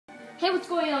Hey, what's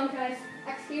going on, guys?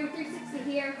 XHero360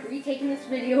 here, retaking this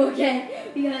video again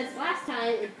because last time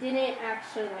it didn't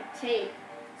actually take.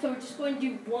 So we're just going to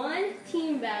do one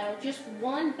team battle, just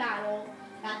one battle.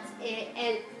 That's it.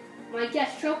 And my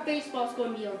guess, Trope Baseball is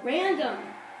going to be a random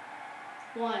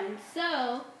one.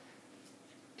 So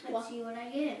let's see what I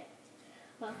get.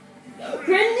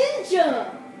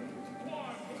 Greninja,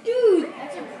 dude,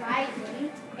 that's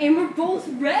surprising. And we're both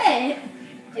red,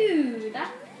 dude.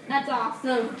 That's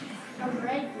awesome. A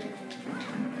red Greninja.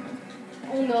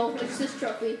 Oh no, it's this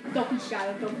trophy. Don't be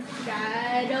Shadow, don't be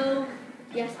Shadow.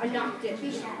 Yes, I knocked it.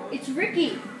 It's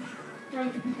Ricky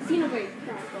from Xenoblade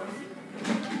Chronicles.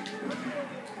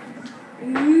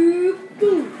 Ooh,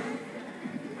 boom.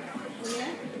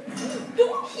 Yeah.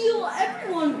 Don't heal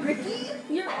everyone, Ricky.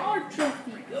 You're our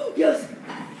trophy. Yes.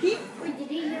 Wait, did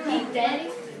he heal? He's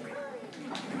dead.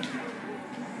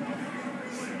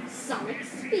 Sonic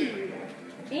speed.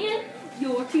 And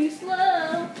you're too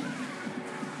slow.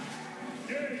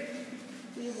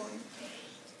 We won.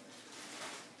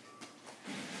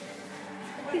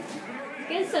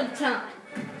 Get some time.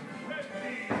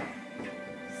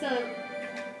 So,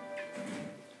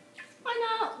 why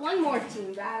not one more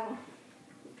team battle?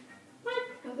 What?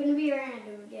 I'm gonna be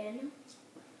random again.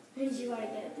 And see what I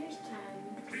get this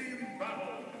time.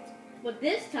 But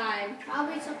this time,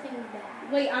 probably something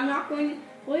bad. Wait, I'm not going to.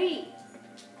 Wait.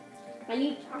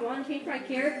 I want to change my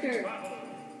character.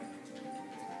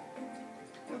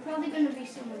 We're probably going to be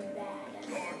someone bad.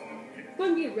 It's going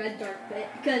to be a red dark pit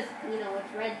because,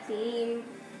 it's red team.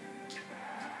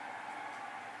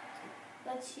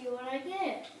 Let's see what I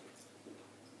get.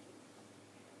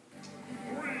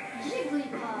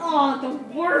 Jigglypuff. Oh, the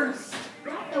worst.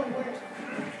 Not the worst.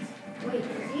 Wait,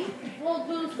 is he? Well,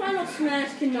 the final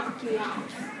smash can knock you out.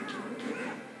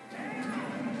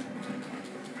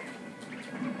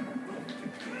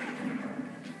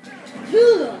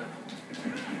 Oh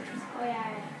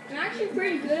yeah. I'm actually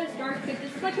pretty good at Dark Pit.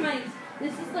 This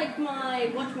is like my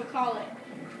whatchamacallit,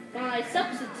 my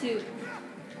substitute.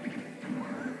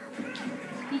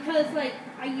 Because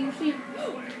I usually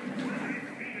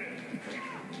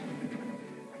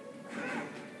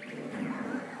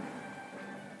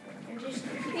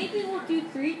maybe we'll do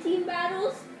 3 team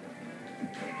battles.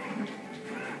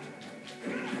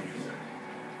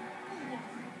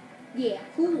 Yeah,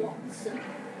 who wants some?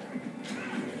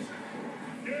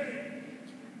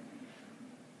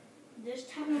 This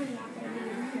time we're not going to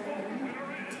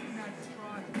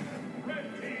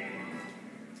be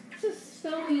This is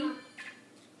so easy.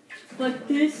 But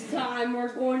this time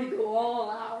we're going to go all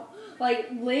out. Like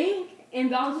Link and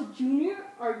Bowser Jr.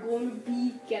 are going to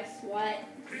be, guess what?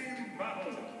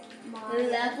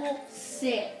 Level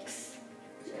 6. Is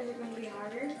it going to be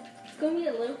harder? It's going to be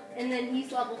a little, and then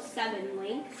he's level 7,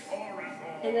 Link.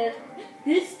 And then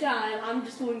this time I'm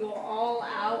just going to go all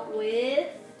out with.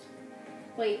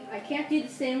 Wait, I can't do the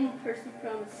same person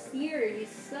from a series.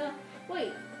 So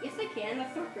wait, yes I can.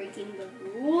 That's not breaking the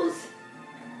rules.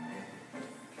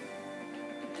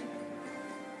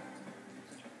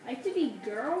 I have to be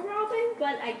Girl Robin,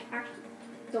 but I actually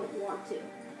don't want to.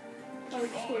 So I'm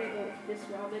just going to go with this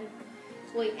Robin.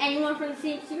 Wait, anyone from the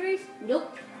same series?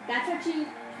 Nope. That's actually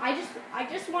I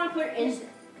just want to put in.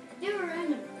 They were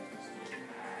random.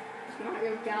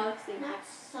 Mario Galaxy. Not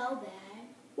so bad.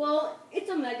 Well, it's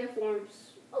a Mega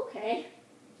Forms. Okay.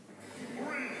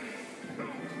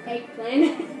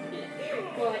 Eggplant.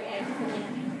 More like eggplant.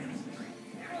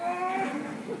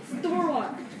 What's Thor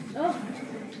one? Oh,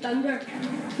 Thunder.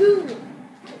 2.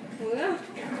 Oh yeah.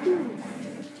 2.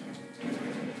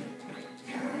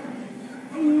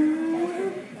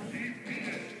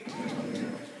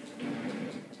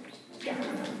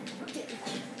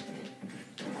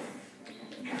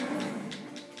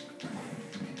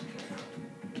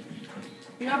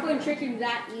 You're not going to trick him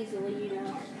that easily,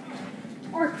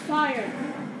 Arc Fire.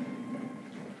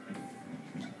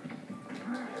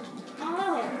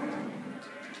 Oh.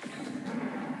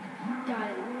 Got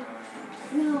it.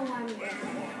 No, I'm good.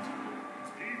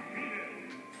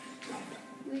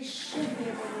 We should be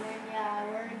able to win. Yeah,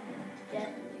 we're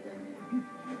definitely going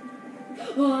to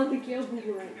win. Oh, the Gale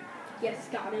Boomerang. Yes,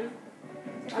 got him.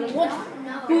 No.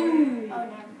 Boom. Oh,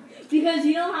 no. Because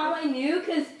you know how I knew?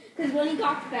 Because when he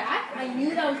got back, I knew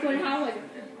that I was going to have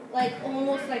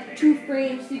almost 2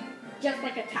 frames to just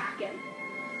attack him.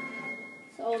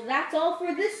 So that's all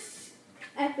for this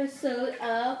episode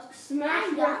of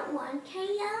Smash Bros. I got 1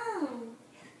 KO.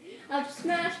 Of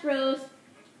Smash Bros.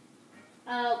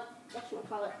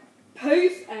 Whatchamacallit?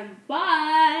 Peace and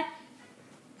bye.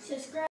 Subscribe.